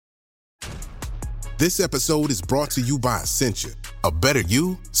This episode is brought to you by Essentia. A better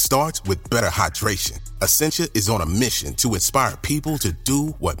you starts with better hydration. Essentia is on a mission to inspire people to do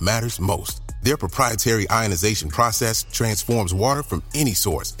what matters most. Their proprietary ionization process transforms water from any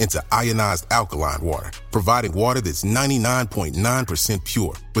source into ionized alkaline water, providing water that's 99.9%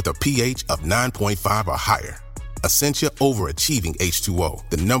 pure with a pH of 9.5 or higher. Essentia Overachieving H2O,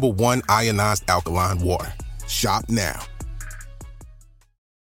 the #1 ionized alkaline water. Shop now.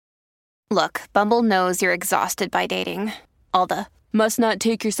 Look, Bumble knows you're exhausted by dating. All the, must not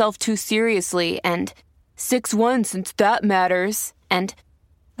take yourself too seriously, and 6'1" since that matters, and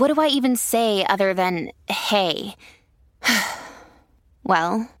what do I even say other than, hey?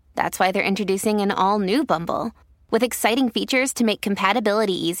 Well, that's why they're introducing an all-new Bumble, with exciting features to make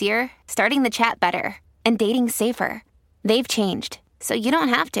compatibility easier, starting the chat better, and dating safer. They've changed, so you don't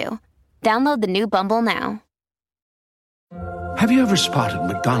have to. Download the new Bumble now. Have you ever spotted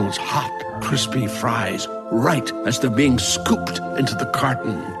McDonald's hot, crispy fries right as they're being scooped into the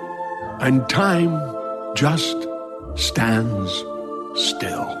carton? And time just stands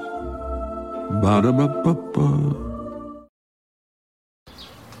still. Ba-da-ba-ba-ba.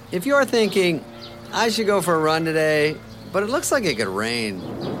 If you're thinking, I should go for a run today, but it looks like it could rain,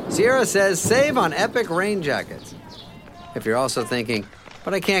 Sierra says save on Epic rain jackets. If you're also thinking,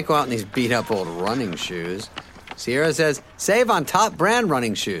 but I can't go out in these beat-up old running shoes, Sierra says save on top brand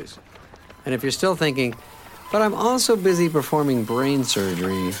running shoes. And if you're still thinking, but I'm also busy performing brain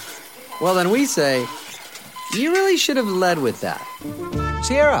surgery, well then we say, you really should have led with that.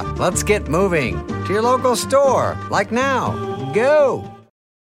 Sierra, let's get moving to your local store, like now. Go!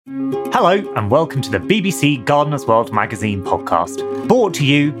 Hello and welcome to the BBC Gardener's World magazine podcast, brought to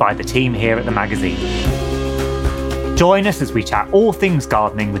you by the team here at the magazine. Join us as we chat all things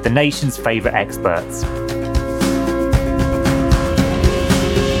gardening with the nation's favourite experts.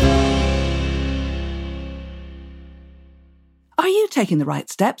 Are you taking the right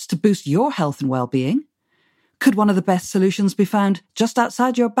steps to boost your health and well-being? Could one of the best solutions be found just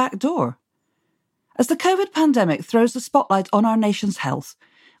outside your back door? As the COVID pandemic throws the spotlight on our nation's health,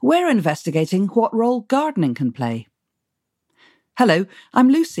 we're investigating what role gardening can play. Hello, I'm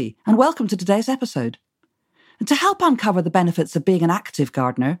Lucy, and welcome to today's episode. And to help uncover the benefits of being an active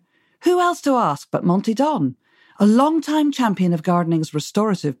gardener, who else to ask but Monty Don, a long-time champion of gardening's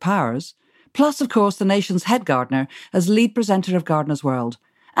restorative powers, plus, of course, the nation's head gardener as lead presenter of Gardener's World,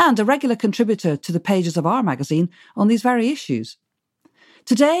 and a regular contributor to the pages of our magazine on these very issues.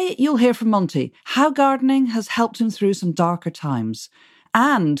 Today, you'll hear from Monty how gardening has helped him through some darker times,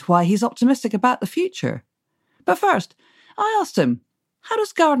 and why he's optimistic about the future. But first, I asked him, how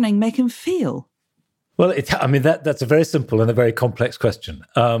does gardening make him feel? Well, that's a very simple and a very complex question,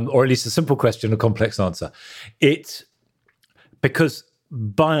 or at least a simple question, a complex answer. Because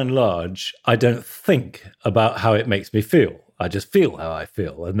by and large, I don't think about how it makes me feel. I just feel how I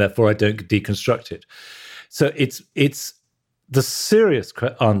feel, and therefore I don't deconstruct it. So it's the serious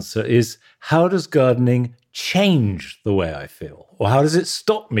answer is, how does gardening change the way I feel? Or how does it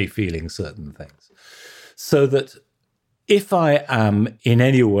stop me feeling certain things? So that if I am in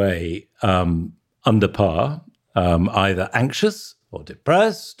any way under par, either anxious or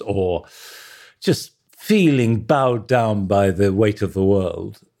depressed or just feeling bowed down by the weight of the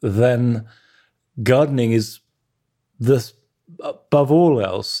world, then gardening is above all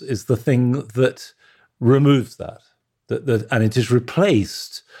else, is the thing that removes that, and it is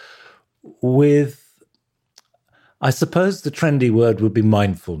replaced with, I suppose the trendy word would be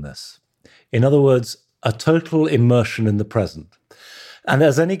mindfulness. In other words, a total immersion in the present. And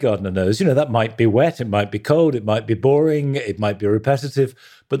as any gardener knows, that might be wet, it might be cold, it might be boring, it might be repetitive.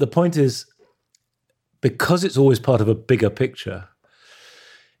 But the point is, because it's always part of a bigger picture,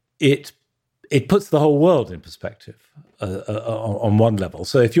 it puts the whole world in perspective on one level.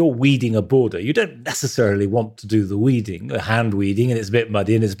 So if you're weeding a border, you don't necessarily want to do the weeding, the hand weeding, and it's a bit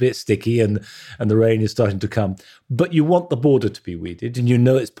muddy and it's a bit sticky and the rain is starting to come. But you want the border to be weeded, and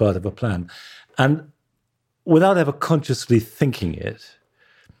it's part of a plan. And without ever consciously thinking it,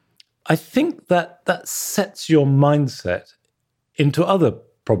 I think that sets your mindset into other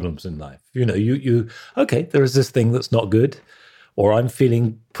problems in life. Okay, there is this thing that's not good, or I'm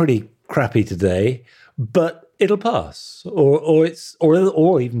feeling pretty crappy today, but it'll pass, or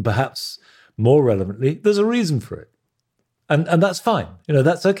even perhaps more relevantly, there's a reason for it, and that's fine.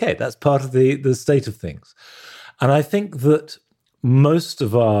 That's okay. That's part of the state of things. And I think that most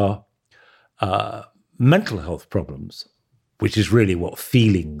of our mental health problems, which is really what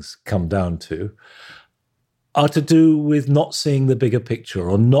feelings come down to, are to do with not seeing the bigger picture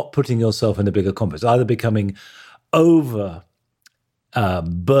or not putting yourself in a bigger context, either becoming over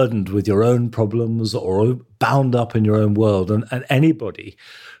burdened with your own problems or bound up in your own world. And anybody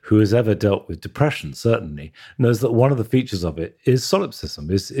who has ever dealt with depression, certainly, knows that one of the features of it is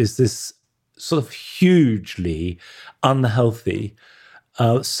solipsism, is this sort of hugely unhealthy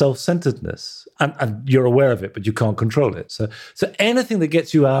self-centeredness. And you're aware of it, but you can't control it. So anything that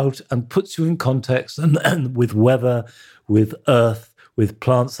gets you out and puts you in context and with weather, with earth, with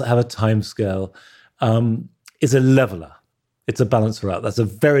plants that have a time scale, is a leveler. It's a balancer out. That's a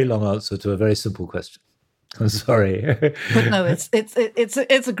very long answer to a very simple question. I'm sorry. But no, it's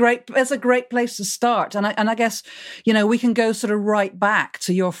a great place to start. And I guess, we can go sort of right back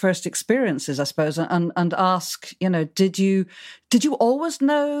to your first experiences, I suppose, and ask, did you always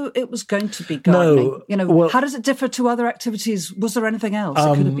know it was going to be gardening? No. How does it differ to other activities? Was there anything else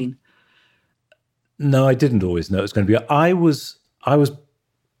it could have been? No, I didn't always know it was going to be. I was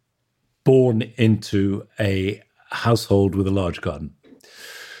born into a household with a large garden.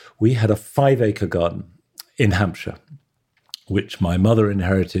 We had a 5-acre garden in Hampshire, which my mother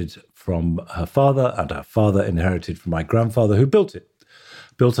inherited from her father, and her father inherited from my grandfather, who built it.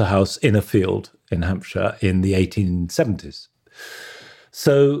 Built a house in a field in Hampshire in the 1870s.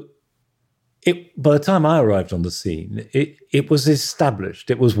 So by the time I arrived on the scene, it was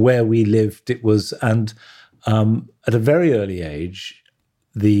established. It was where we lived. It was, and at a very early age,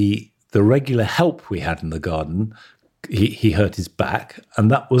 the regular help we had in the garden, he hurt his back, and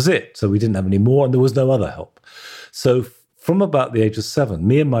that was it. So we didn't have any more, and there was no other help. So from about the age of 7,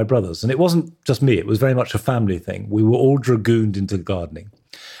 me and my brothers, and it wasn't just me, it was very much a family thing. We were all dragooned into gardening.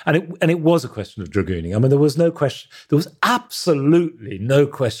 And it was a question of dragooning. I mean, there was no question, there was absolutely no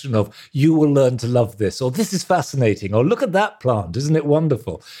question of, you will learn to love this, or this is fascinating, or look at that plant, isn't it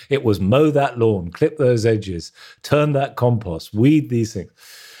wonderful? It was mow that lawn, clip those edges, turn that compost, weed these things.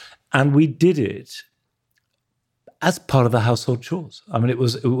 And we did it as part of the household chores. I mean, it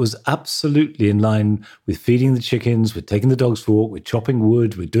was absolutely in line with feeding the chickens, with taking the dogs for a walk, with chopping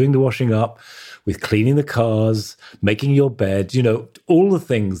wood, with doing the washing up, with cleaning the cars, making your bed, all the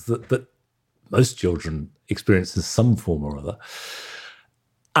things that most children experience in some form or other.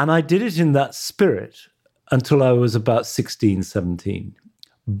 And I did it in that spirit until I was about 16, 17.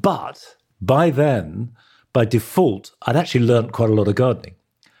 But by then, by default, I'd actually learned quite a lot of gardening.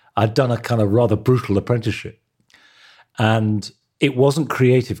 I'd done a kind of rather brutal apprenticeship. And it wasn't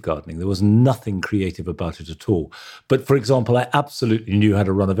creative gardening. There was nothing creative about it at all. But for example, I absolutely knew how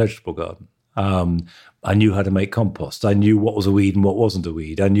to run a vegetable garden. I knew how to make compost. I knew what was a weed and what wasn't a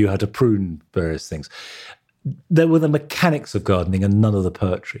weed. I knew how to prune various things. There were the mechanics of gardening and none of the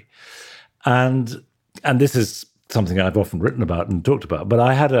poetry. And this is something I've often written about and talked about. But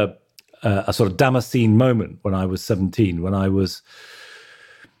I had a sort of Damascene moment when I was 17, when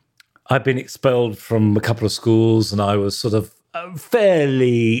I'd been expelled from a couple of schools, and I was sort of a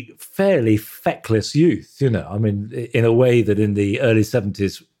fairly feckless youth, I mean, in a way that in the early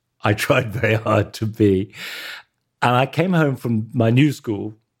 70s, I tried very hard to be. And I came home from my new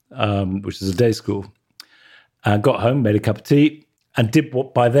school, which is a day school, and got home, made a cup of tea, and did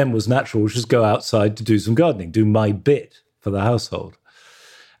what by then was natural, which was go outside to do some gardening, do my bit for the household.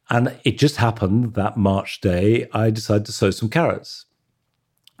 And it just happened that March day, I decided to sow some carrots.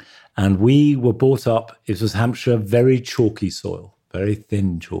 And we were brought up, it was Hampshire, very chalky soil, very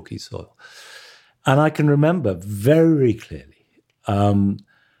thin chalky soil. And I can remember very clearly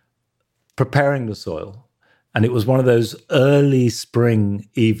preparing the soil. And it was one of those early spring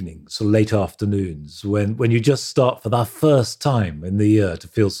evenings or late afternoons when you just start for the first time in the year to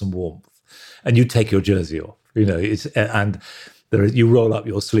feel some warmth. And you take your jersey off, you roll up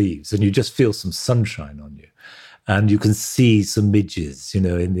your sleeves and you just feel some sunshine on you. And you can see some midges,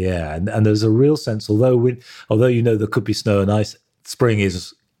 in the air. And there's a real sense, although there could be snow and ice, spring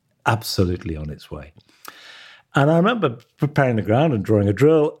is absolutely on its way. And I remember preparing the ground and drawing a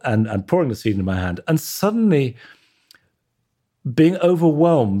drill and pouring the seed in my hand, and suddenly being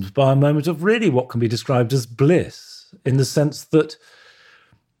overwhelmed by a moment of really what can be described as bliss, in the sense that,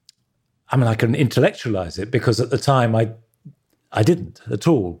 I can intellectualize it, because at the time I didn't at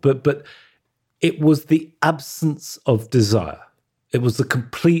all, but it was the absence of desire. It was the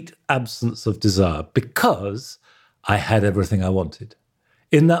complete absence of desire, because I had everything I wanted.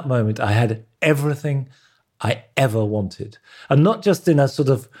 In that moment, I had everything I ever wanted. And not just in a sort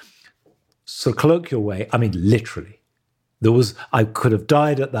of colloquial way, literally. I could have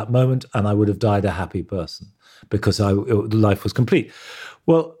died at that moment, and I would have died a happy person, because life was complete.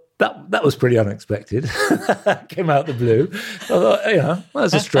 Well, that was pretty unexpected. Came out of the blue. I thought,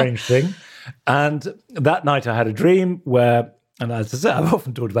 that's a strange thing. And that night I had a dream where, and as I said, I've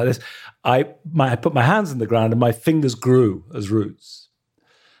often talked about this, I put my hands in the ground and my fingers grew as roots.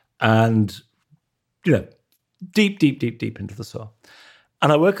 and, deep, deep, deep, deep into the soil.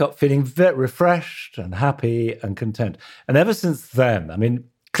 And I woke up feeling very refreshed and happy and content. And ever since then, I mean,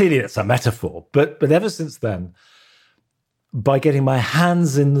 clearly it's a metaphor, but ever since then, by getting my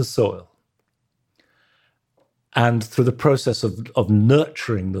hands in the soil and through the process of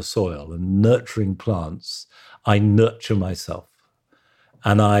nurturing the soil and nurturing plants, I nurture myself.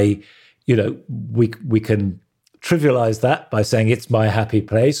 And we can trivialize that by saying it's my happy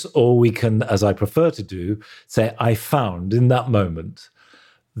place, or we can, as I prefer to do, say I found in that moment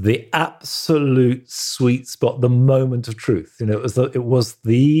the absolute sweet spot, the moment of truth. It was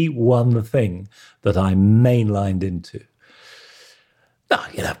the one thing that I mainlined into. Now,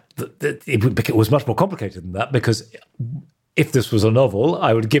 it was much more complicated than that, because if this was a novel,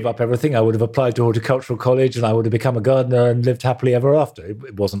 I would give up everything. I would have applied to horticultural college and I would have become a gardener and lived happily ever after.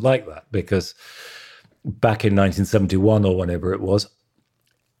 It wasn't like that, because back in 1971 or whenever it was,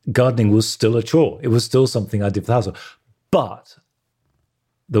 gardening was still a chore. It was still something I did for the household. But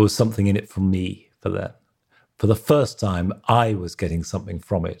there was something in it for me for that. For the first time, I was getting something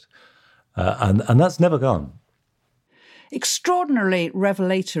from it. And that's never gone. Extraordinarily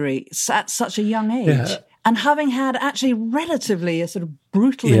revelatory at such a young age. Yeah. And having had actually relatively a sort of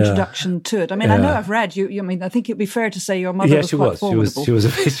brutal introduction to it. I mean, I know I've read you. I mean, I think it'd be fair to say your mother was quite formidable.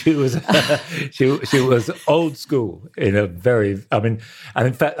 She was old school in a very. I mean, and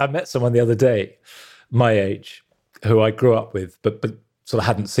in fact, I met someone the other day, my age, who I grew up with, but sort of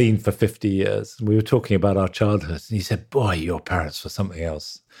hadn't seen for 50 years. And we were talking about our childhood, and he said, "Boy, your parents were something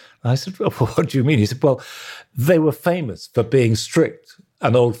else." And I said, "Well, what do you mean?" He said, "Well, they were famous for being strict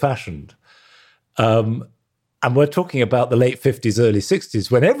and old-fashioned." And we're talking about the late 50s, early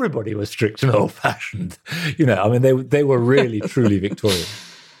 60s, when everybody was strict and old-fashioned. I mean, they were really, truly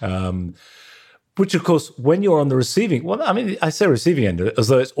Victorian. Which, of course, when you're on the receiving, well, I mean, I say receiving end as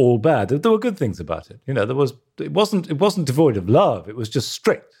though it's all bad. There were good things about it. It wasn't devoid of love. It was just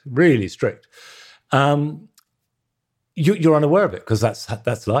strict, really strict. You're unaware of it because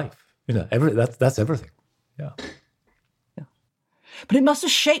that's life. That's everything. Yeah. But it must have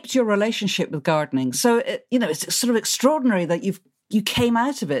shaped your relationship with gardening. So, it's sort of extraordinary that you came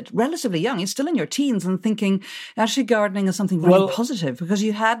out of it relatively young. You're still in your teens and thinking, actually, gardening is something really positive, because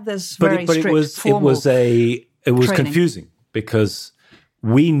you had this very strict formal it was confusing, because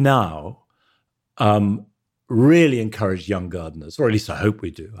we now really encourage young gardeners, or at least I hope we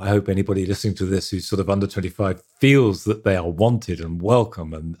do. I hope anybody listening to this who's sort of under 25 feels that they are wanted and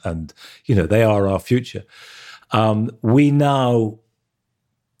welcome and they are our future. We now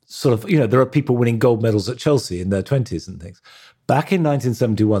sort of, there are people winning gold medals at Chelsea in their 20s and things. Back in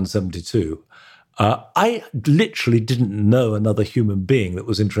 1971, 72, I literally didn't know another human being that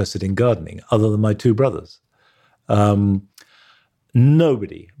was interested in gardening other than my two brothers.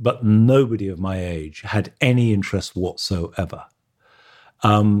 Nobody of my age had any interest whatsoever.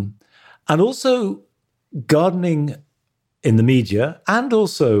 And also gardening in the media and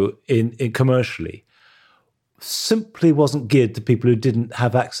also in commercially simply wasn't geared to people who didn't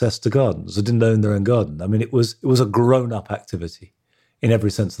have access to gardens or didn't own their own garden. I mean, it was a grown-up activity in every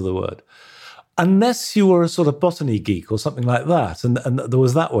sense of the word. Unless you were a sort of botany geek or something like that, and there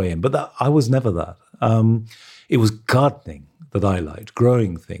was that way in. But I was never that. It was gardening that I liked,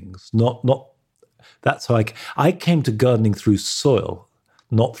 growing things. Not. That's how I came to gardening through soil,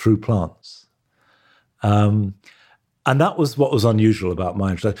 not through plants. And that was what was unusual about my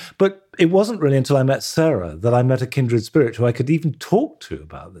introduction. But it wasn't really until I met Sarah that I met a kindred spirit who I could even talk to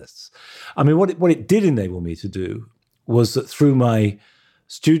about this. I mean, what it did enable me to do was that through my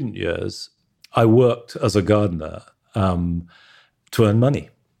student years, I worked as a gardener to earn money.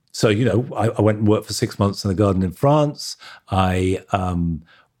 So, I went and worked for 6 months in a garden in France.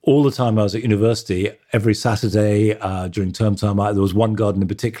 All the time I was at university, every Saturday during term time, there was one garden in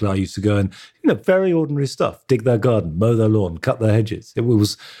particular I used to go and, very ordinary stuff, dig their garden, mow their lawn, cut their hedges.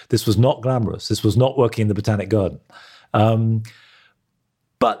 This was not glamorous. This was not working in the Botanic Garden.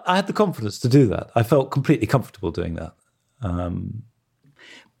 But I had the confidence to do that. I felt completely comfortable doing that.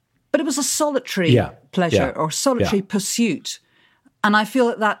 But it was a solitary pleasure or solitary pursuit. And I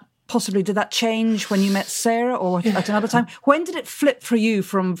feel that possibly, did that change when you met Sarah or at another time? When did it flip for you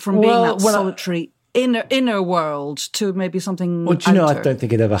from being that solitary inner world to maybe something outer? I don't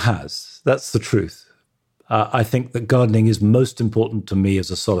think it ever has. That's the truth. I think that gardening is most important to me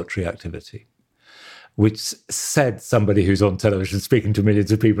as a solitary activity, which said somebody who's on television speaking to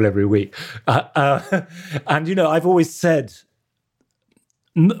millions of people every week. And, I've always said,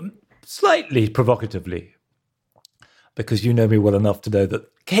 slightly provocatively, because you know me well enough to know that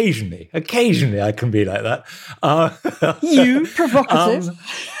occasionally I can be like that. You provocative?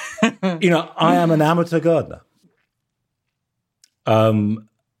 I am an amateur gardener. And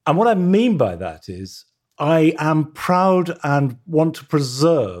what I mean by that is I am proud and want to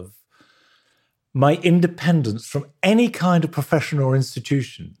preserve my independence from any kind of profession or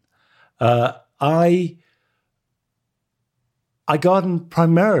institution. I garden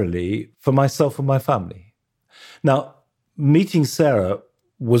primarily for myself and my family. Now, meeting Sarah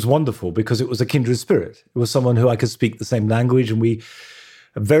was wonderful because it was a kindred spirit. It was someone who I could speak the same language, and we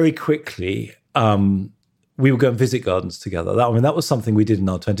very quickly we would go and visit gardens together. That was something we did in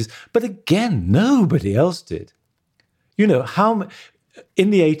our 20s. But again, nobody else did. In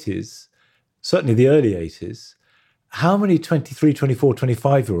the 80s, certainly the early 80s, how many 23, 24,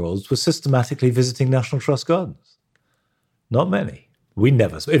 25-year-olds were systematically visiting National Trust gardens? Not many. We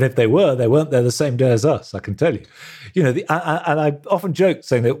never, and if they weren't there the same day as us, I can tell you. And I often joke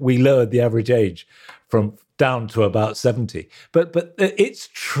saying that we lowered the average age from down to about 70. But it's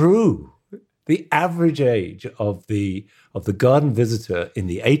true. The average age of the garden visitor in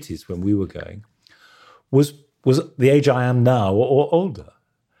the 80s when we were going was the age I am now or older.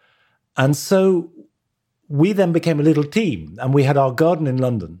 And so we then became a little team, and we had our garden in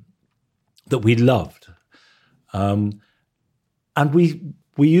London that we loved. And we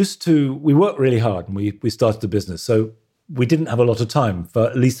worked really hard, and we started a business. So we didn't have a lot of time for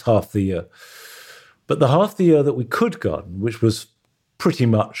at least half the year. But the half the year that we could garden, which was pretty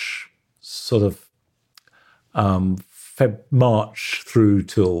much sort of March through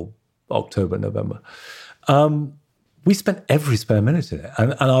till October, November, we spent every spare minute in it.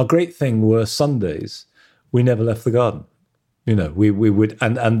 And our great thing were Sundays, we never left the garden. We would,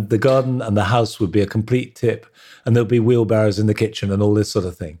 and the garden and the house would be a complete tip, and there'd be wheelbarrows in the kitchen and all this sort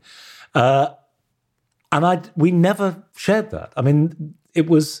of thing. We never shared that. It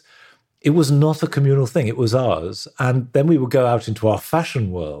was not a communal thing. It was ours. And then we would go out into our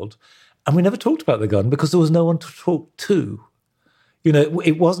fashion world, and we never talked about the garden because there was no one to talk to.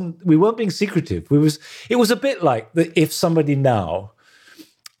 It wasn't. We weren't being secretive. It was a bit like if somebody now,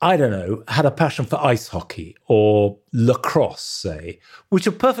 I don't know, had a passion for ice hockey or lacrosse, say, which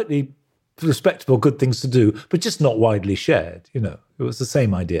are perfectly respectable, good things to do, but just not widely shared. It was the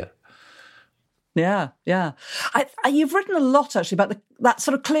same idea. Yeah. You've written a lot, actually, about that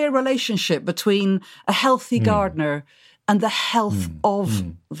sort of clear relationship between a healthy gardener and the health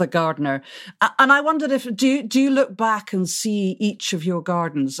of the gardener. And I wondered do you look back and see each of your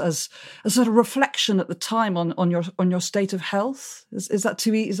gardens as a sort of reflection at the time on your state of health? Is that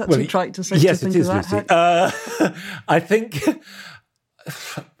too trite to say? Yes, to think it is, of that? Lucy. I think,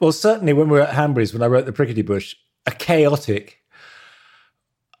 well, certainly when we were at Hanbury's, when I wrote The Prickety Bush, a chaotic,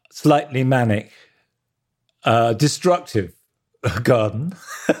 slightly manic, destructive garden.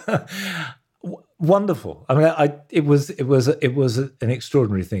 Wonderful. It was an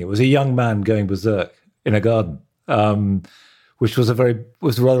extraordinary thing. It was a young man going berserk in a garden, which was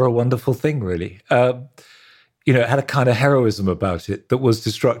rather a wonderful thing, really. It had a kind of heroism about it that was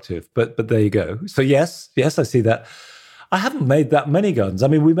destructive, but there you go. So yes, I see that. I haven't made that many gardens.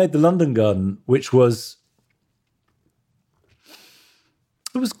 We made the London garden, which was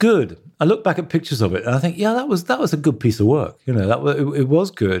good. I look back at pictures of it and I think, yeah, that was a good piece of work. It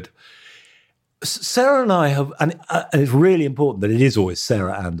was good. Sarah and I have, and it's really important that it is always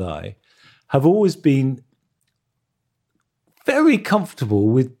Sarah and I, have always been very comfortable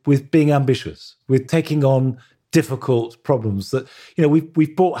with being ambitious, with taking on difficult problems that,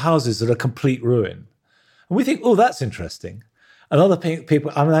 we've bought houses that are complete ruin. And we think, oh, that's interesting. And other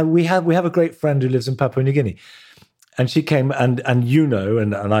people, we have a great friend who lives in Papua New Guinea. And she came and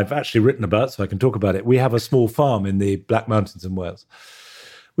I've actually written about, so I can talk about it. We have a small farm in the Black Mountains in Wales,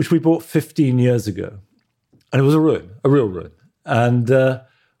 which we bought 15 years ago. And it was a real ruin. And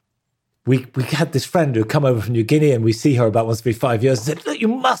we had this friend who had come over from New Guinea, and we see her about once every 5 years, and said, look, you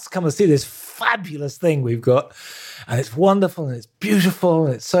must come and see this fabulous thing we've got. And it's wonderful, and it's beautiful,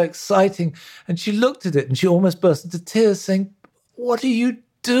 and it's so exciting. And she looked at it, and she almost burst into tears, saying, what are you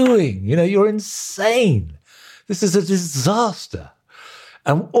doing? You're insane. This is a disaster.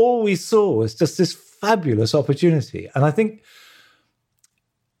 And all we saw was just this fabulous opportunity. And I think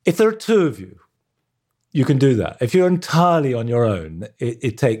if there are two of you, you can do that. If you're entirely on your own,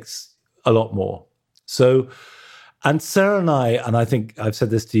 it takes a lot more. So, and Sarah and I think I've said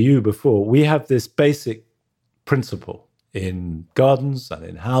this to you before, we have this basic principle in gardens and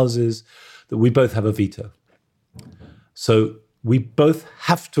in houses that we both have a veto. So we both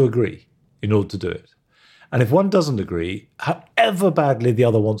have to agree in order to do it. And if one doesn't agree, however badly the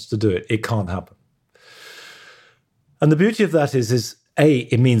other wants to do it, it can't happen. And the beauty of that is A,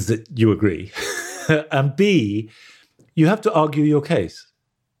 it means that you agree, and B, you have to argue your case.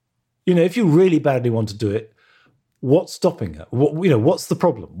 if you really badly want to do it, what's stopping it? What's the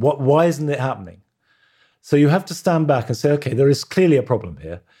problem? Why isn't it happening? So you have to stand back and say, okay, there is clearly a problem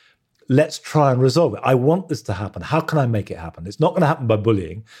here. Let's try and resolve it. I want this to happen. How can I make it happen? It's not going to happen by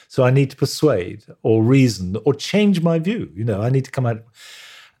bullying. So I need to persuade or reason or change my view. I need to come out.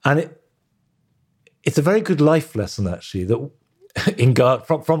 And it's a very good life lesson, actually,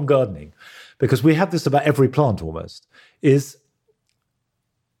 that from gardening, because we have this about every plant almost, is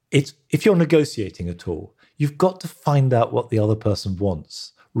if you're negotiating at all, you've got to find out what the other person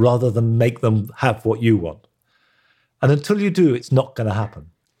wants rather than make them have what you want. And until you do, it's not going to happen.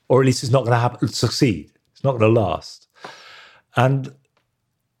 Or at least it's not going to succeed. It's not going to last. And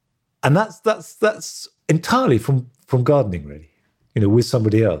that's entirely from gardening, really, with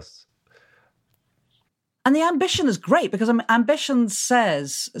somebody else. And the ambition is great, because ambition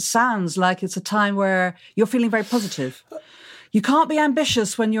sounds like it's a time where you're feeling very positive. You can't be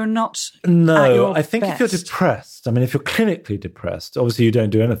ambitious when you're not at your I think best. If you're depressed, if you're clinically depressed, obviously you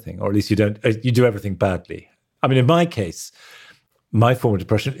don't do anything, or at least you do everything badly. In my case, my form of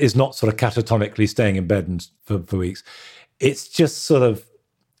depression is not sort of catatonically staying in bed for weeks. It's just sort of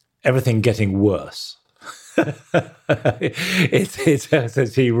everything getting worse. It's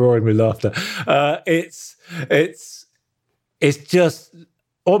says he, roaring with laughter. It's just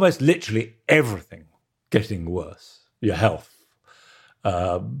almost literally everything getting worse. Your health,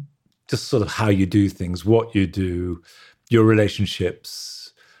 just sort of how you do things, what you do, your relationships.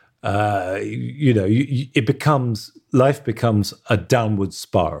 Life becomes a downward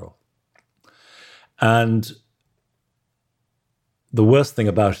spiral. And the worst thing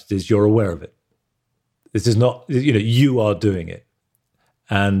about it is you're aware of it. This is not, you are doing it.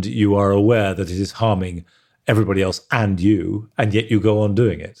 And you are aware that it is harming everybody else and you, and yet you go on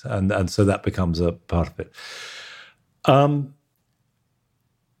doing it. And so that becomes a part of it.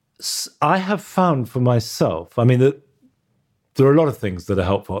 I have found for myself, that there are a lot of things that are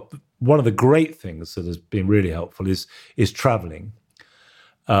helpful. One of the great things that has been really helpful is traveling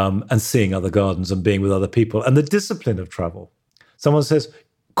and seeing other gardens and being with other people, and the discipline of travel. Someone says,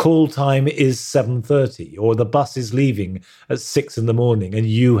 call time is 7:30, or the bus is leaving at 6 a.m, and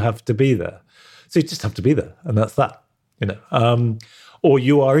you have to be there. So you just have to be there, and that's that, Or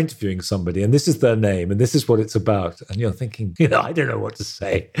you are interviewing somebody, and this is their name, and this is what it's about, and you're thinking, I don't know what to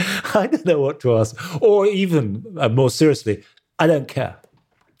say. I don't know what to ask. Or even more seriously, I don't care.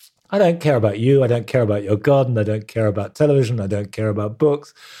 I don't care about you. I don't care about your garden. I don't care about television. I don't care about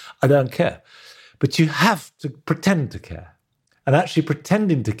books. I don't care. But you have to pretend to care. And actually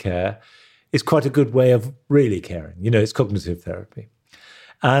pretending to care is quite a good way of really caring. It's cognitive therapy.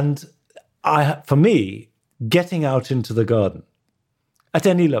 And for me, getting out into the garden at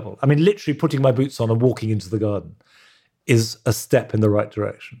any level, literally putting my boots on and walking into the garden is a step in the right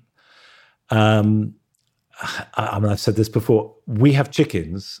direction. I've said this before, we have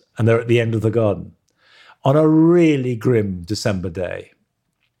chickens and they're at the end of the garden. On a really grim December day,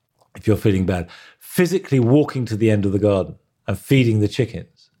 if you're feeling bad, physically walking to the end of the garden and feeding the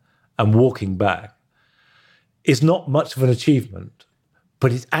chickens and walking back is not much of an achievement,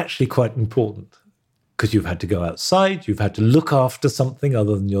 but it's actually quite important, because you've had to go outside, you've had to look after something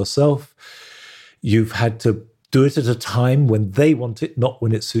other than yourself, you've had to do it at a time when they want it, not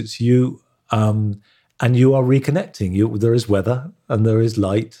when it suits you, and you are reconnecting. There is weather and there is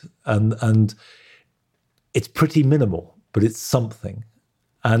light, and it's pretty minimal, but it's something.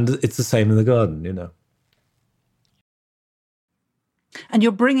 And it's the same in the garden, And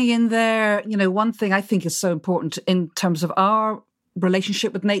you're bringing in there, one thing I think is so important in terms of our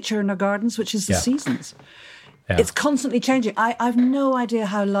relationship with nature in our gardens, which is the seasons. Yeah. It's constantly changing. I've no idea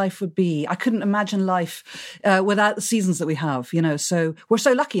how life would be. I couldn't imagine life without the seasons that we have, So we're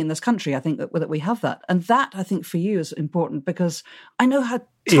so lucky in this country, I think, that we have that. And that, I think, for you is important, because I know how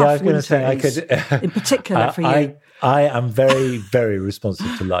tough winter is, in particular for you. I am very, very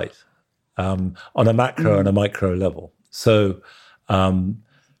responsive to light on a macro and a micro level. So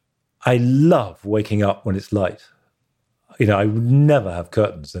I love waking up when it's light. I would never have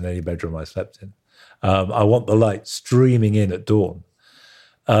curtains in any bedroom I slept in. I want the light streaming in at dawn.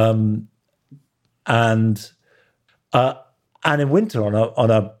 And in winter on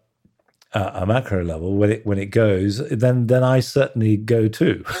a macro level, when it goes, then I certainly go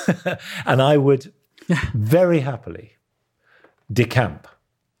too. And I would very happily decamp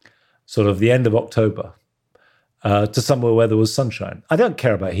sort of the end of October to somewhere where there was sunshine. I don't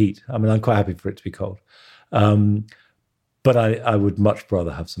care about heat. I'm quite happy for it to be cold. But I would much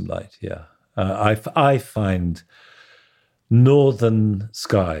rather have some light, yeah. I find northern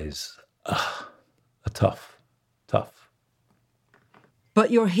skies are tough. But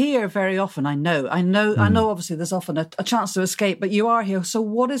you're here very often, I know. I know. Obviously, there's often a chance to escape, but you are here. So,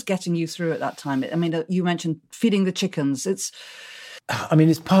 what is getting you through at that time? I mean, you mentioned feeding the chickens. It's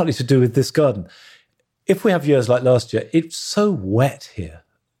partly to do with this garden. If we have years like last year, it's so wet here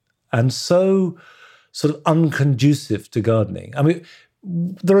and so sort of unconducive to gardening. I mean,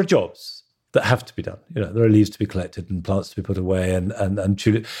 there are jobs that have to be done. You know, there are leaves to be collected and plants to be put away, and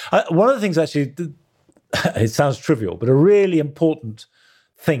tulip. One of the things actually, it sounds trivial, but a really important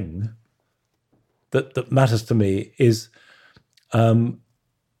thing that matters to me is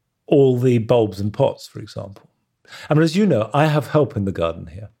all the bulbs and pots, for example. I mean, as you know, I have help in the garden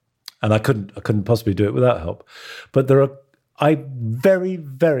here, and I couldn't possibly do it without help. But I very,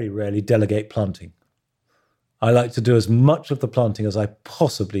 very rarely delegate planting. I like to do as much of the planting as I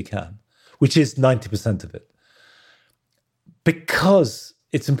possibly can, which is 90% of it, because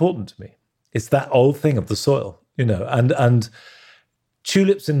it's important to me. It's that old thing of the soil, you know, and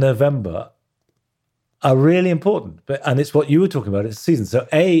tulips in November are really important. And it's what you were talking about, it's season. So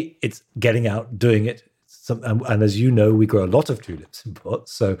it's getting out, doing it. And as you know, we grow a lot of tulips in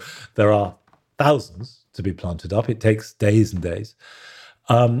pots, so there are thousands to be planted up. It takes days and days.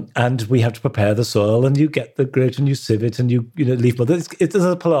 And we have to prepare the soil, and you get the grit, and you sieve it, and you leaf mold. There's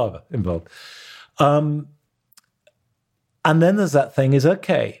a palaver involved. And then there's that thing is,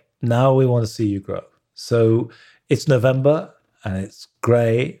 okay, now we want to see you grow. So it's November, and it's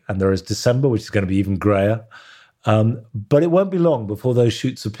grey, and there is December, which is going to be even greyer. But it won't be long before those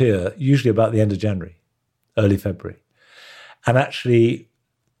shoots appear, usually about the end of January, early February. And actually,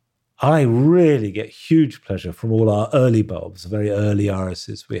 I really get huge pleasure from all our early bulbs, the very early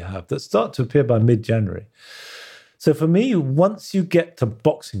irises we have, that start to appear by mid-January. So for me, once you get to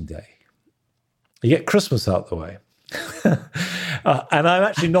Boxing Day, you get Christmas out the way. And I'm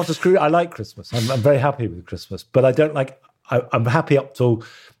actually not as crude. I like Christmas. I'm very happy with Christmas, but I don't like. I'm unhappy up till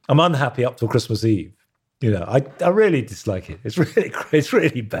Christmas Eve. You know, I really dislike it. It's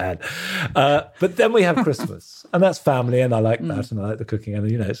really bad. But then we have Christmas, and that's family, and I like that, and I like the cooking,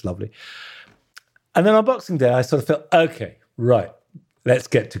 and it's lovely. And then on Boxing Day, I sort of felt, okay, right, let's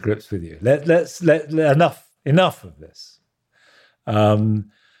get to grips with you. Let's enough of this. I'm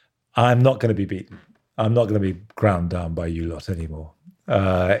not going to be beaten. I'm not going to be ground down by you lot anymore.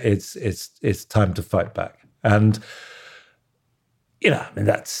 It's time to fight back, and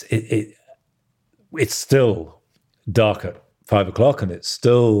that's it. It's still dark at 5 o'clock, and it's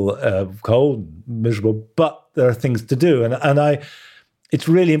still cold and miserable, but there are things to do. And it's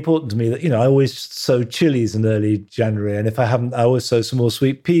really important to me that, I always sow chilies in early January. And if I haven't, I always sow some more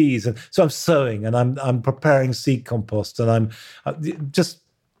sweet peas. And so I'm sowing, and I'm preparing seed compost, and I'm just,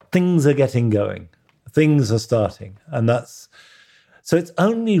 things are getting going. Things are starting. And so it's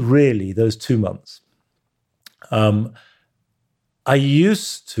only really those 2 months. I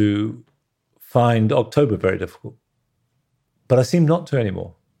used to find October very difficult, but I seem not to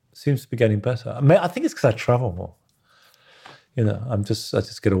anymore. It seems to be getting better. I think it's because I travel more. I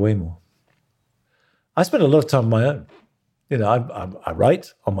just get away more. I spend a lot of time on my own. I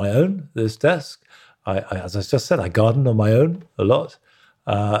write on my own, this desk. I as I just said, I garden on my own a lot.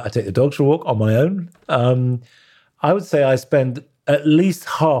 I take the dogs for a walk on my own. I would say I spend at least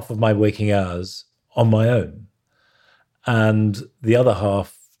half of my waking hours on my own, and the other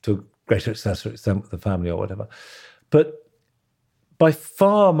half to greater extent with the family or whatever. But by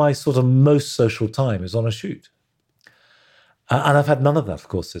far my sort of most social time is on a shoot. And I've had none of that, of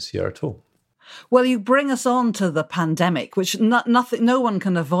course, this year at all. Well, you bring us on to the pandemic, which no one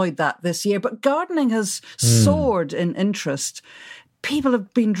can avoid that this year, but gardening has soared in interest. People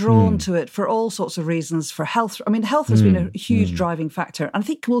have been drawn to it for all sorts of reasons, for health. I mean, health has been a huge driving factor, and I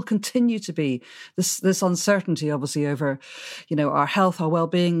think will continue to be. This uncertainty, obviously, over, our health, our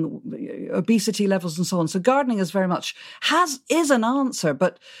well-being, obesity levels and so on. So gardening is very much is an answer.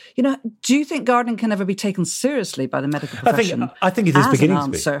 But, do you think gardening can ever be taken seriously by the medical profession? I think it is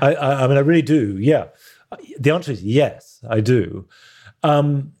beginning to be. I mean, I really do, yeah. The answer is yes, I do.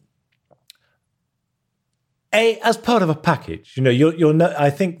 As part of a package, I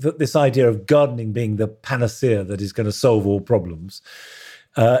think that this idea of gardening being the panacea that is going to solve all problems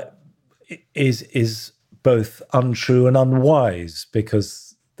is both untrue and unwise,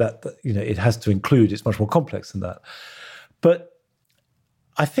 because that it has to include, it's much more complex than that. But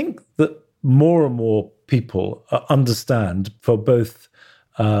I think that more and more people understand, for both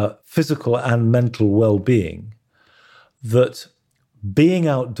physical and mental well-being, that being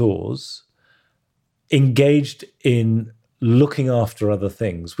outdoors, engaged in looking after other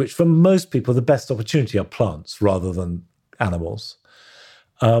things, which for most people, the best opportunity are plants rather than animals,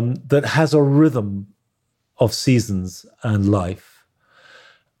 that has a rhythm of seasons and life,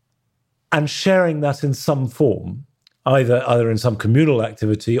 and sharing that in some form, either in some communal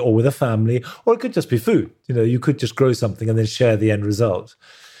activity or with a family, or it could just be food. You could just grow something and then share the end result.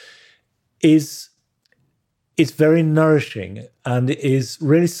 It's very nourishing and is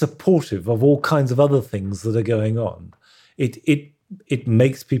really supportive of all kinds of other things that are going on. It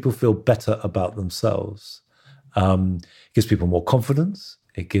makes people feel better about themselves. It gives people more confidence.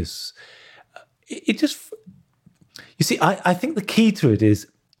 You see, I think the key to it is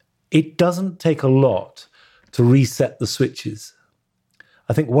it doesn't take a lot to reset the switches.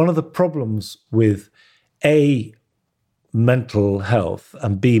 I think one of the problems with A, mental health,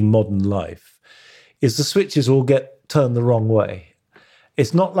 and B, modern life, is the switches all get turned the wrong way.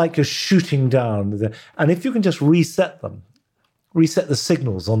 It's not like you're shooting down. And if you can just reset them, reset the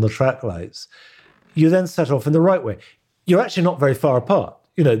signals on the track lights, you then set off in the right way. You're actually not very far apart.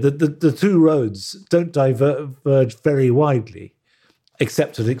 The two roads don't diverge very widely,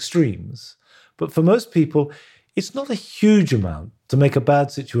 except at extremes. But for most people, it's not a huge amount to make a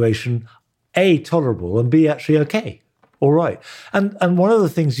bad situation, A, tolerable, and B, actually okay, all right. And one of the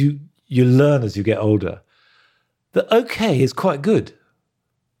things you learn as you get older, that okay is quite good.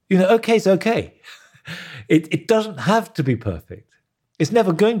 Okay is okay. It doesn't have to be perfect. It's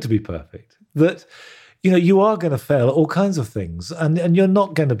never going to be perfect. That, you are going to fail at all kinds of things, and you're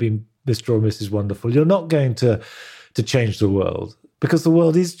not going to be Mr. or Mrs. Wonderful. You're not going to change the world, because the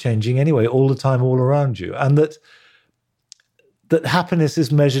world is changing anyway, all the time, all around you. And that happiness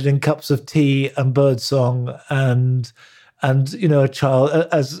is measured in cups of tea and birdsong and a child.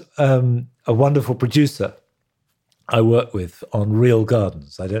 As a wonderful producer I work with on Real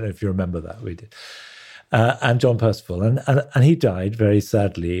Gardens, I don't know if you remember that, we did, and John Percival, and he died very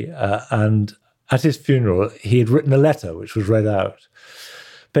sadly, and at his funeral he had written a letter which was read out,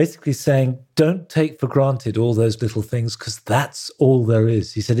 basically saying, don't take for granted all those little things, because that's all there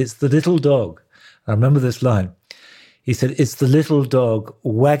is. He said, it's the little dog. I remember this line. He said, it's the little dog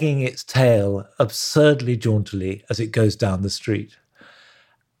wagging its tail absurdly jauntily as it goes down the street.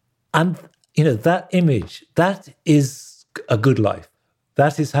 And, that image, that is a good life.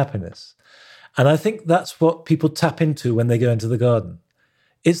 That is happiness. And I think that's what people tap into when they go into the garden.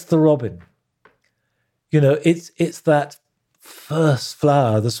 It's the robin. It's that first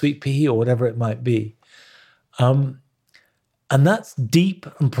flower, the sweet pea or whatever it might be. And that's deep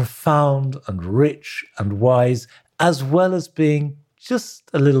and profound and rich and wise, as well as being just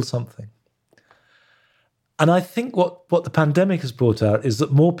a little something. And I think what the pandemic has brought out is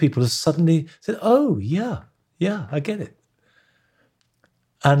that more people have suddenly said, oh, yeah, I get it.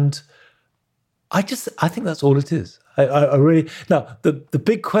 And I think that's all it is. I really... Now, the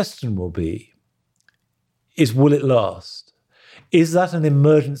big question will be, will it last? Is that an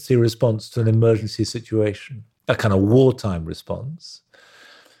emergency response to an emergency situation, a kind of wartime response?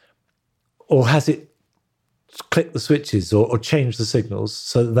 Or has it clicked the switches or changed the signals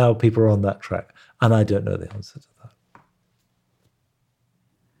so that now people are on that track? And I don't know the answer to that.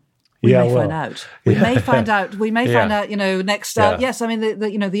 We may find out. We may find out. We may find out. Next. Yes, I mean,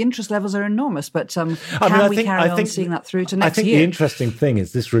 the interest levels are enormous, but can we carry on seeing that through to next year? I think the interesting thing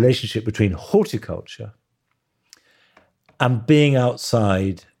is this relationship between horticulture and being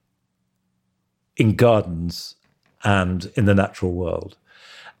outside in gardens and in the natural world.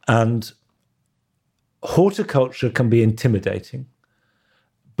 And horticulture can be intimidating,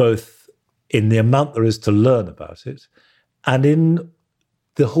 both in the amount there is to learn about it and in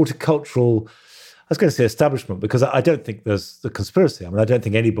the horticultural, I was going to say establishment, because I don't think there's the conspiracy. I mean, I don't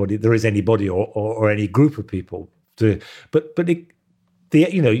think there is anybody or any group of people you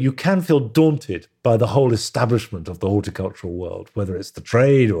can feel daunted by the whole establishment of the horticultural world, whether it's the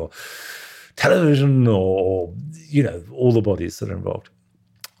trade or television or all the bodies that are involved.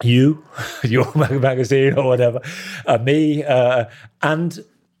 Your magazine or whatever, me,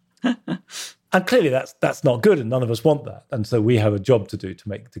 and clearly that's not good, and none of us want that, and so we have a job to do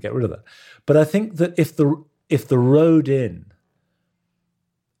to get rid of that. But I think that if the road in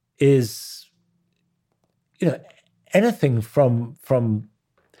is anything from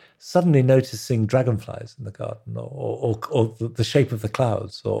suddenly noticing dragonflies in the garden, or the shape of the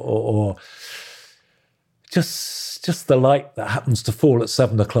clouds, or just the light that happens to fall at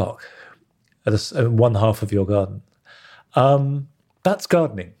 7:00 at one half of your garden, that's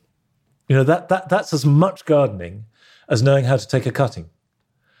gardening. That's as much gardening as knowing how to take a cutting.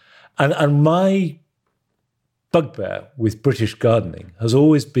 And my bugbear with British gardening has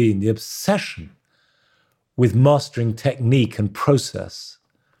always been the obsession with mastering technique and process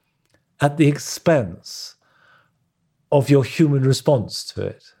at the expense of your human response to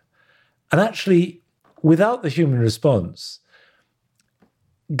it. And actually, without the human response,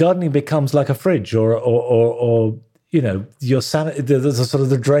 gardening becomes like a fridge or your there's a sort of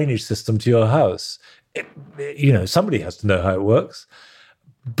the drainage system to your house. Somebody has to know how it works,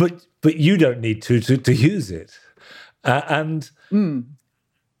 but you don't need to use it.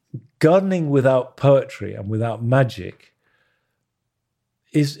 Gardening without poetry and without magic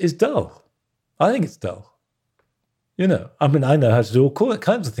is dull. I think it's dull. I know how to do all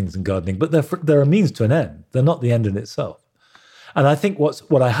kinds of things in gardening, but they're a means to an end. They're not the end in itself. And I think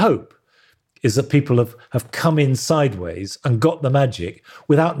what I hope is that people have come in sideways and got the magic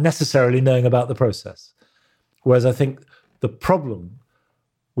without necessarily knowing about the process. Whereas I think the problem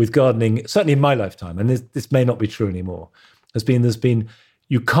with gardening, certainly in my lifetime, and this may not be true anymore, there's been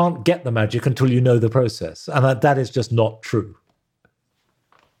you can't get the magic until you know the process. And that is just not true.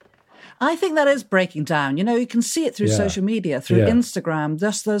 I think that is breaking down. You can see it through social media, through Instagram,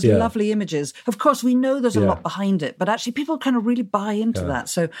 just those lovely images. Of course, we know there's a lot behind it, but actually people kind of really buy into that.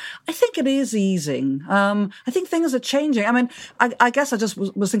 So I think it is easing. I think things are changing. I mean, I guess I just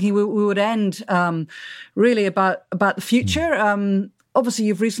was thinking we would end really about the future. Obviously,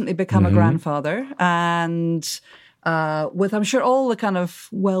 you've recently become a grandfather, and with, I'm sure, all the kind of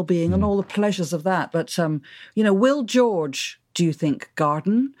well-being and all the pleasures of that. But, will George, do you think,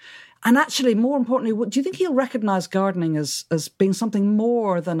 garden? And actually, more importantly, do you think he'll recognise gardening as being something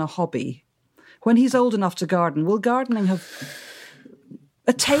more than a hobby? When he's old enough to garden, will gardening have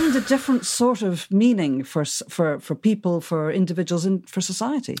attained a different sort of meaning for people, for individuals, and for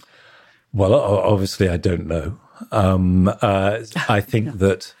society? Well, obviously, I don't know. I think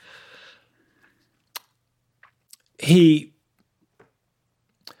that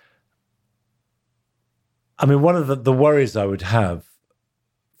one of the worries I would have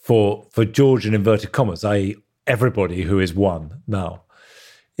for George, in inverted commas, i.e. everybody who is one now,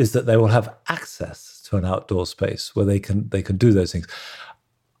 is that they will have access to an outdoor space where they can do those things.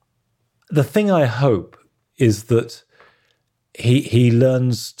 The thing I hope is that he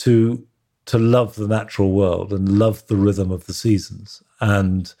learns to love the natural world and love the rhythm of the seasons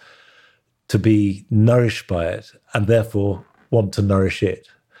and to be nourished by it and therefore want to nourish it.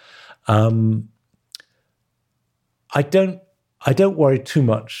 I don't worry too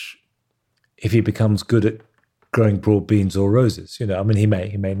much if he becomes good at growing broad beans or roses. He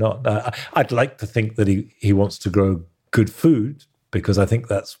may not. I'd like to think that he wants to grow good food, because I think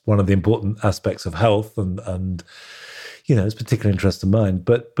that's one of the important aspects of health, and it's a particular interest of mine.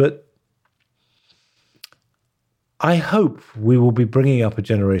 But I hope we will be bringing up a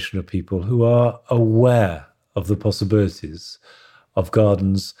generation of people who are aware of the possibilities of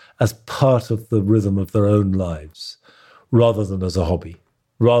gardens as part of the rhythm of their own lives, rather than as a hobby,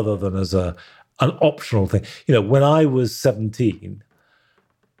 rather than as an optional thing. When I was 17,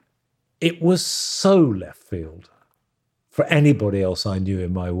 it was so left field for anybody else I knew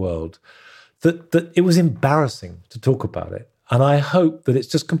in my world that it was embarrassing to talk about it. And I hope that it's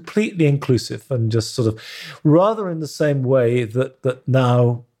just completely inclusive and just sort of rather in the same way that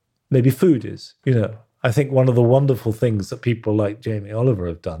now maybe food is. I think one of the wonderful things that people like Jamie Oliver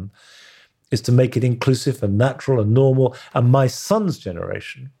have done is to make it inclusive and natural and normal. And my son's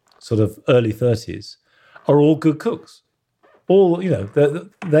generation, sort of early 30s, are all good cooks. All,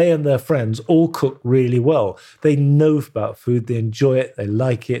 they and their friends all cook really well. They know about food. They enjoy it. They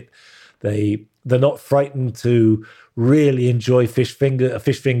like it. They're not frightened to really enjoy a fish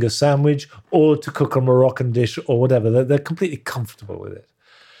finger sandwich or to cook a Moroccan dish or whatever. They're completely comfortable with it.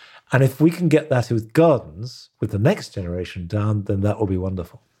 And if we can get that with gardens, with the next generation down, then that will be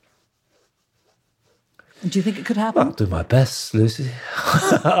wonderful. Do you think it could happen? I'll do my best, Lucy.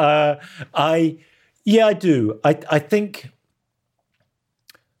 I do. I think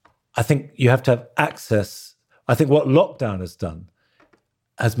you have to have access. I think what lockdown has done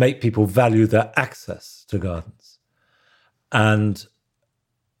has made people value their access to gardens. And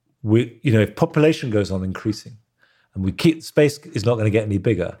if population goes on increasing and we keep, space is not going to get any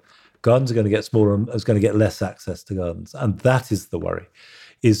bigger, gardens are going to get smaller and is going to get less access to gardens. And that is the worry,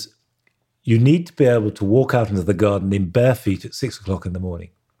 is you need to be able to walk out into the garden in bare feet at 6 o'clock in the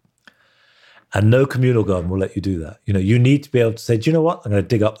morning. And no communal garden will let you do that. You need to be able to say, do you know what? I'm going to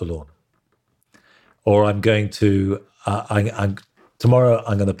dig up the lawn. Or I'm going to, tomorrow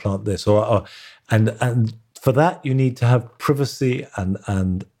I'm going to plant this. And for that, you need to have privacy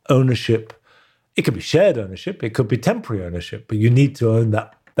and ownership. It could be shared ownership. It could be temporary ownership. But you need to own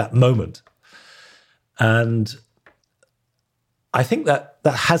that moment. And I think that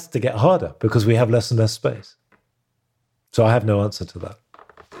has to get harder because we have less and less space. So I have no answer to that.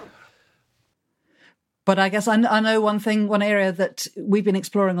 But I guess I know one area that we've been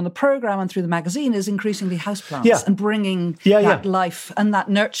exploring on the programme and through the magazine is increasingly houseplants and bringing that life and that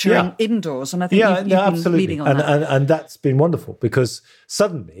nurturing indoors. And I think you've been leading on that. And that's been wonderful because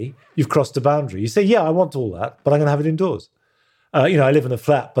suddenly you've crossed a boundary. You say, I want all that, but I'm going to have it indoors. I live in a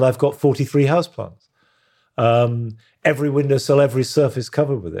flat, but I've got 43 houseplants. Every windowsill, every surface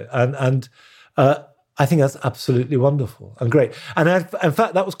covered with it. And I think that's absolutely wonderful and great. And in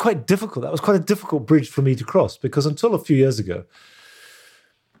fact, that was quite difficult. That was quite a difficult bridge for me to cross because until a few years ago,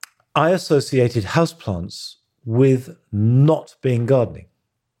 I associated houseplants with not being gardening,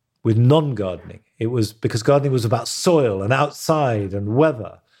 with non-gardening. It was because gardening was about soil and outside and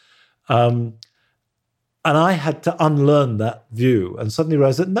weather. And I had to unlearn that view and suddenly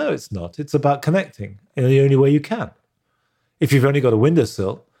realize that, no, it's not. It's about connecting in the only way you can. If you've only got a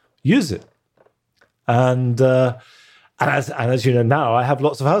windowsill, use it. And as you know now, I have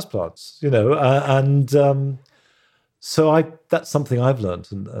lots of houseplants, so that's something I've learned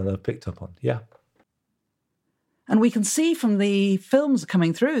and I've picked up on, And we can see from the films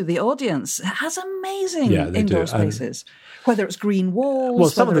coming through, the audience has amazing indoor spaces, whether it's green walls. Well,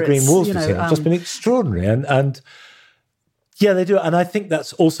 some of the green walls we've seen have just been extraordinary, and they do. And I think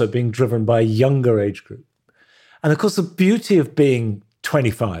that's also being driven by a younger age group. And of course, the beauty of being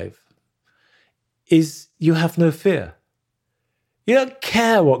 25 is you have no fear. You don't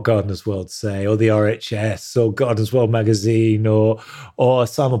care what Gardener's World say, or the RHS, or Gardener's World magazine, or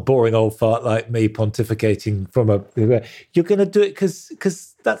some boring old fart like me pontificating from a. You're going to do it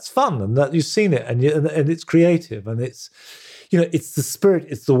because that's fun, and that you've seen it, and it's creative, and it's it's the spirit,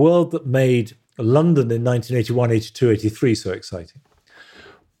 it's the world that made London in 1981, 82, 83 so exciting.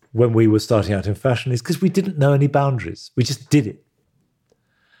 When we were starting out in fashion, is because we didn't know any boundaries. We just did it,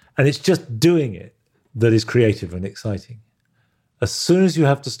 and it's just doing it that is creative and exciting. As soon as you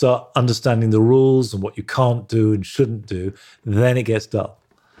have to start understanding the rules and what you can't do and shouldn't do, then it gets dull.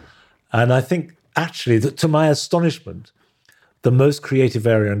 And I think, actually, that to my astonishment, the most creative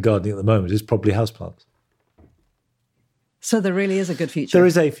area in gardening at the moment is probably houseplants. So there really is a good future. There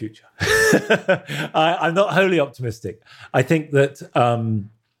is a future. I'm not wholly optimistic. I think that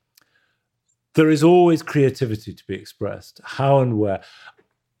there is always creativity to be expressed, how and where.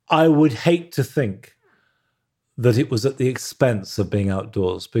 I would hate to think that it was at the expense of being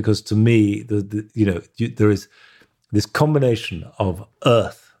outdoors, because to me, there is this combination of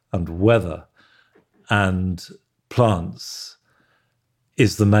earth and weather and plants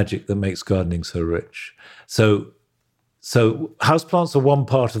is the magic that makes gardening so rich. So houseplants are one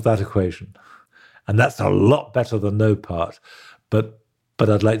part of that equation, and that's a lot better than no part. But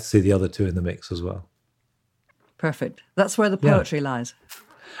I'd like to see the other two in the mix as well. Perfect. That's where the poetry lies.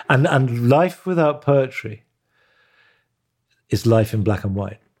 And life without poetry is life in black and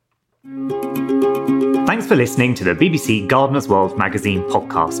white. Thanks for listening to the BBC Gardener's World magazine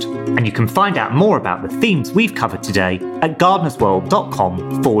podcast. And you can find out more about the themes we've covered today at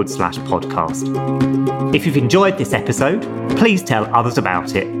gardenersworld.com/podcast. If you've enjoyed this episode, please tell others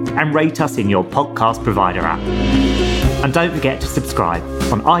about it and rate us in your podcast provider app. And don't forget to subscribe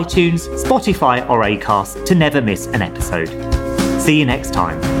on iTunes, Spotify or Acast to never miss an episode. See you next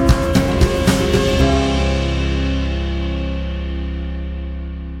time.